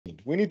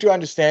we need to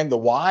understand the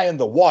why and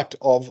the what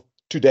of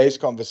today's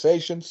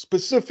conversation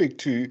specific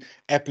to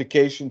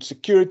application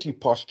security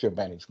posture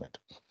management.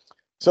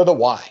 So the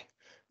why.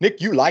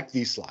 Nick, you like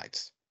these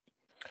slides.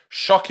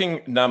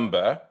 Shocking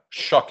number,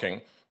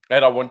 shocking.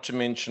 And I want to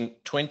mention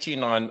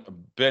 29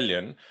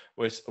 billion,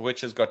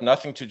 which has got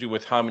nothing to do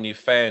with how many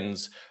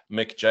fans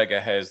Mick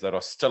Jagger has that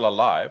are still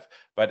alive,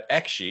 but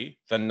actually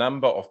the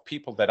number of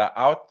people that are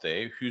out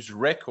there whose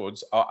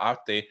records are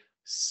out there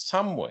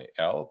somewhere,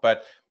 Al.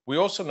 But we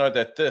also know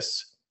that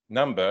this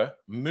number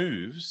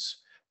moves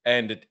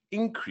and it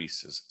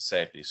increases,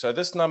 sadly. So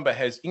this number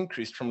has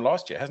increased from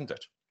last year, hasn't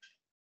it?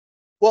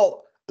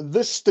 Well,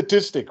 this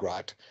statistic,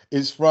 right,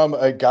 is from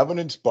a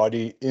governance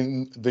body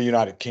in the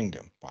United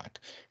Kingdom, right?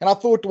 And I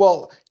thought,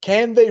 well,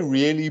 can they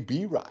really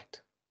be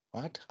right?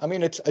 Right? I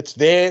mean, it's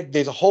there.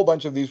 There's a whole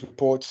bunch of these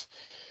reports.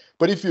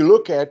 But if you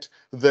look at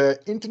the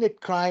Internet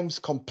Crimes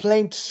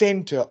Complaint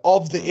Center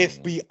of the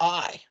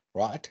FBI,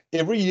 right,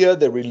 every year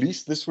they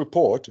release this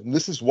report, and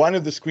this is one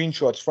of the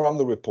screenshots from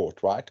the report,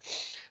 right?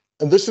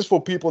 And this is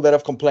for people that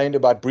have complained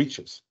about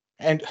breaches.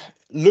 And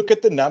look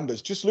at the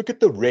numbers. Just look at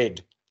the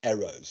red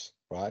arrows,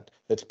 right?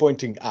 That's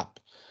pointing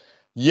up.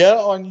 Year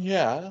on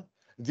year,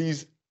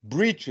 these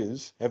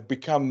breaches have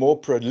become more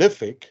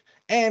prolific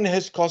and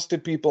has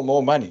costed people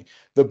more money.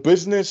 The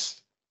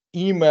business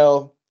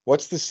email,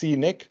 what's the C,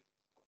 Nick?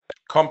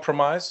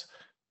 Compromise.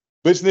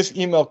 Business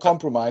email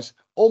compromise,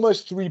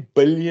 almost $3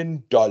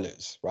 billion,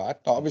 right?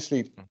 Now,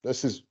 obviously,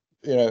 this is,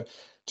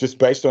 just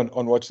based on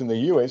what's in the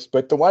US,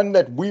 but the one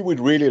that we would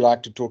really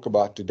like to talk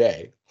about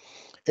today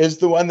is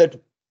the one that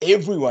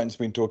everyone's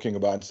been talking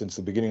about since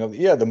the beginning of the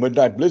year, the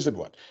Midnight Blizzard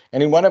one.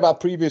 And in one of our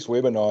previous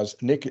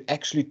webinars, Nick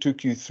actually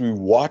took you through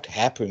what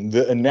happened,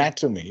 the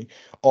anatomy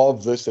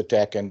of this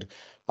attack. And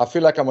I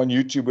feel like I'm on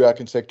YouTube where I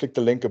can say, click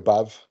the link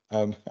above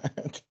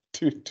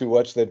to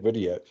watch that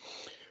video.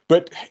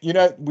 But,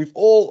 we've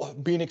all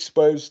been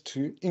exposed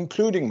to,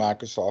 including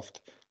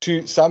Microsoft,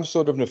 to some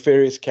sort of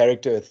nefarious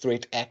character, a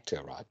threat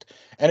actor, right?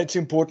 And it's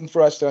important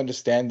for us to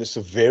understand the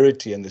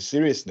severity and the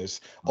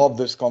seriousness of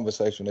this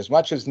conversation. As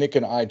much as Nick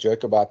and I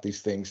joke about these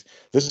things,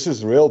 this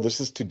is real,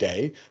 this is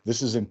today,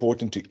 this is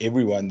important to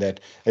everyone that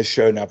has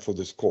shown up for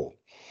this call.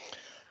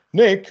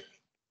 Nick,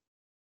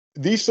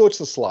 these sorts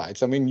of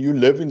slides, I mean, you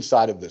live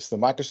inside of this, the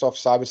Microsoft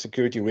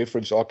Cybersecurity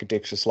Reference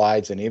Architecture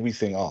slides and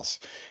everything else.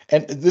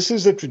 And this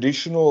is a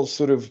traditional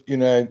sort of,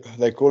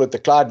 they call it the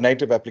Cloud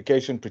Native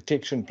Application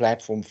Protection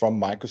Platform from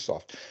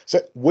Microsoft.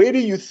 So where do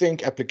you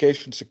think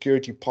application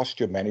security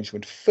posture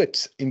management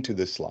fits into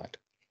this slide?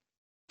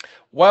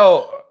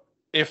 Well,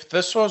 if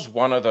this was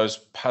one of those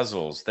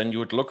puzzles, then you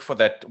would look for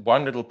that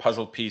one little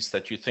puzzle piece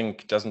that you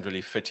think doesn't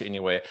really fit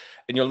anywhere.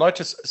 And you'll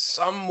notice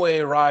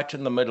somewhere right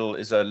in the middle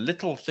is a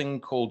little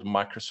thing called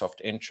Microsoft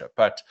Entra,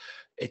 but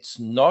it's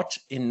not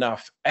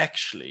enough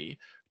actually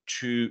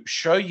to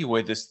show you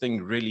where this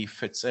thing really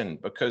fits in,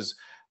 because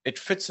it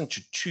fits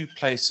into two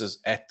places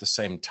at the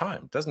same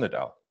time, doesn't it,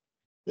 Al?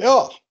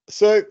 Yeah.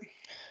 So,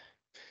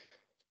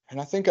 and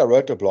I think I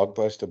wrote a blog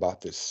post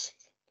about this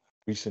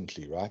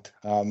recently, right?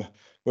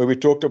 Where we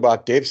talked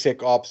about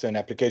DevSecOps and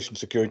application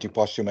security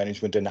posture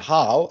management and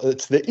how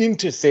it's the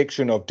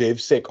intersection of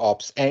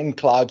DevSecOps and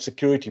cloud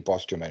security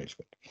posture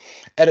management.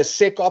 At a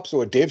SecOps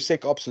or a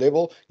DevSecOps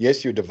level,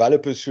 yes, your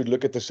developers should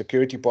look at the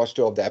security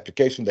posture of the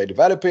application they're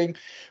developing.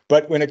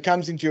 But when it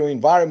comes into your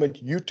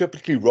environment, you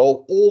typically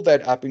roll all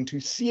that up into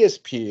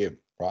CSPM,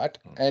 right?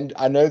 And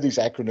I know these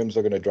acronyms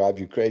are going to drive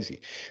you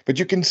crazy, but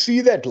you can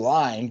see that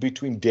line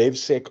between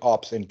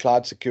DevSecOps and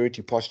cloud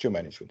security posture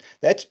management.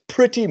 That's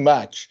pretty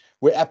much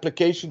where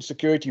application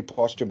security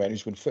posture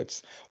management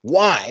fits.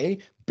 Why?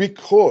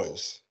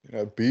 Because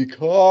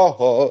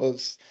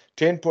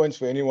 10 points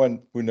for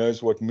anyone who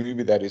knows what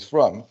movie that is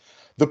from.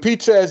 The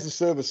pizza as a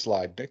service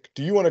slide, Nick.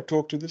 Do you want to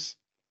talk to this?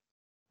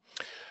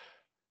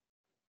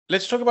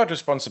 Let's talk about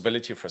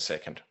responsibility for a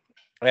second.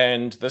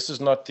 And this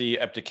is not the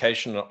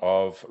application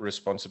of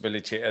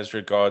responsibility as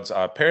regards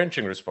our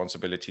parenting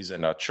responsibilities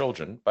and our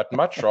children, but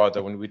much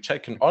rather when we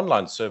take an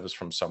online service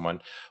from someone,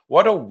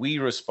 what are we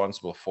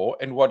responsible for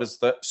and what is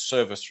the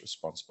service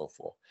responsible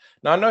for?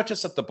 Now,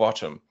 notice at the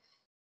bottom,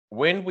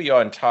 when we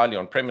are entirely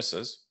on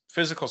premises,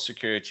 physical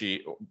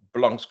security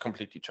belongs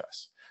completely to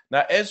us.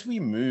 Now, as we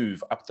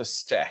move up the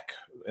stack,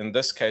 in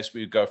this case,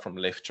 we go from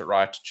left to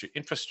right to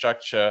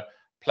infrastructure,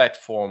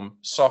 platform,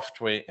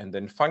 software, and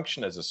then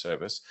function as a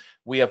service,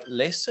 we have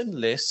less and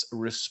less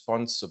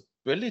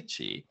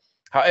responsibility.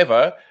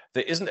 However,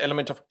 there is an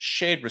element of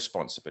shared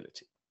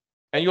responsibility.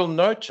 And you'll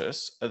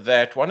notice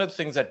that one of the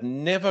things that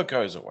never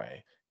goes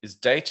away is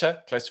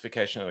data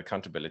classification and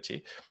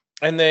accountability.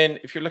 And then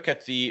if you look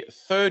at the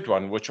third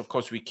one, which of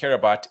course we care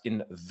about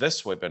in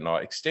this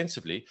webinar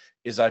extensively,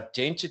 is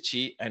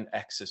identity and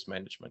access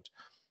management.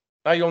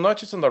 Now you'll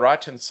notice on the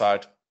right-hand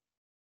side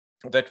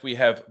that we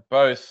have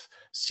both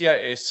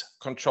CIS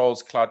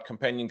Controls Cloud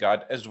Companion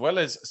Guide as well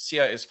as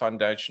CIS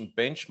Foundation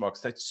benchmarks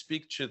that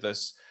speak to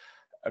this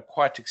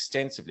quite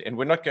extensively. And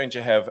we're not going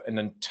to have an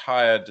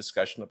entire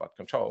discussion about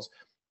controls,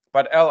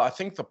 But Al, I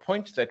think the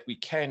point that we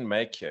can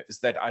make here is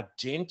that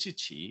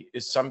identity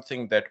is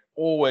something that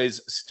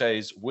always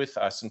stays with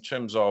us in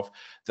terms of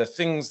the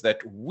things that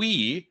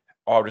we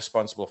are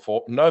responsible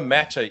for, no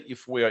matter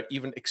if we are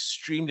even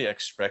extremely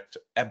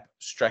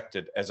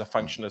abstracted as a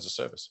function as a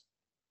service.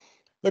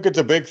 Look, it's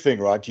a big thing,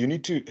 right? You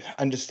need to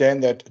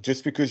understand that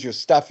just because your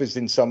stuff is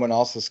in someone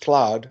else's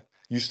cloud,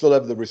 you still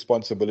have the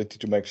responsibility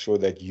to make sure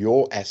that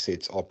your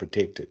assets are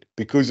protected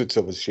because it's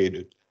of a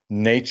shared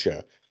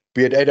nature,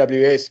 be it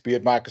AWS, be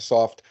it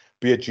Microsoft,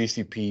 be it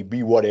GCP,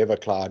 be whatever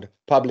cloud,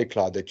 public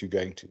cloud that you're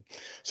going to.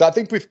 So I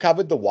think we've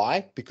covered the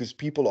why, because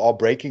people are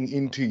breaking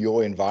into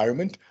your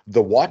environment.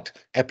 The what,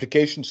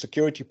 application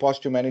security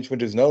posture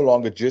management, is no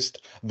longer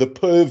just the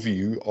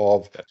purview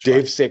of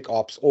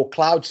DevSecOps or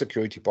cloud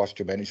security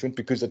posture management,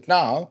 because it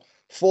now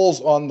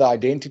falls on the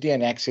identity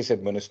and access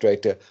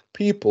administrator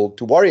people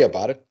to worry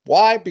about it.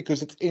 Why?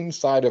 Because it's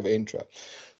inside of Entra.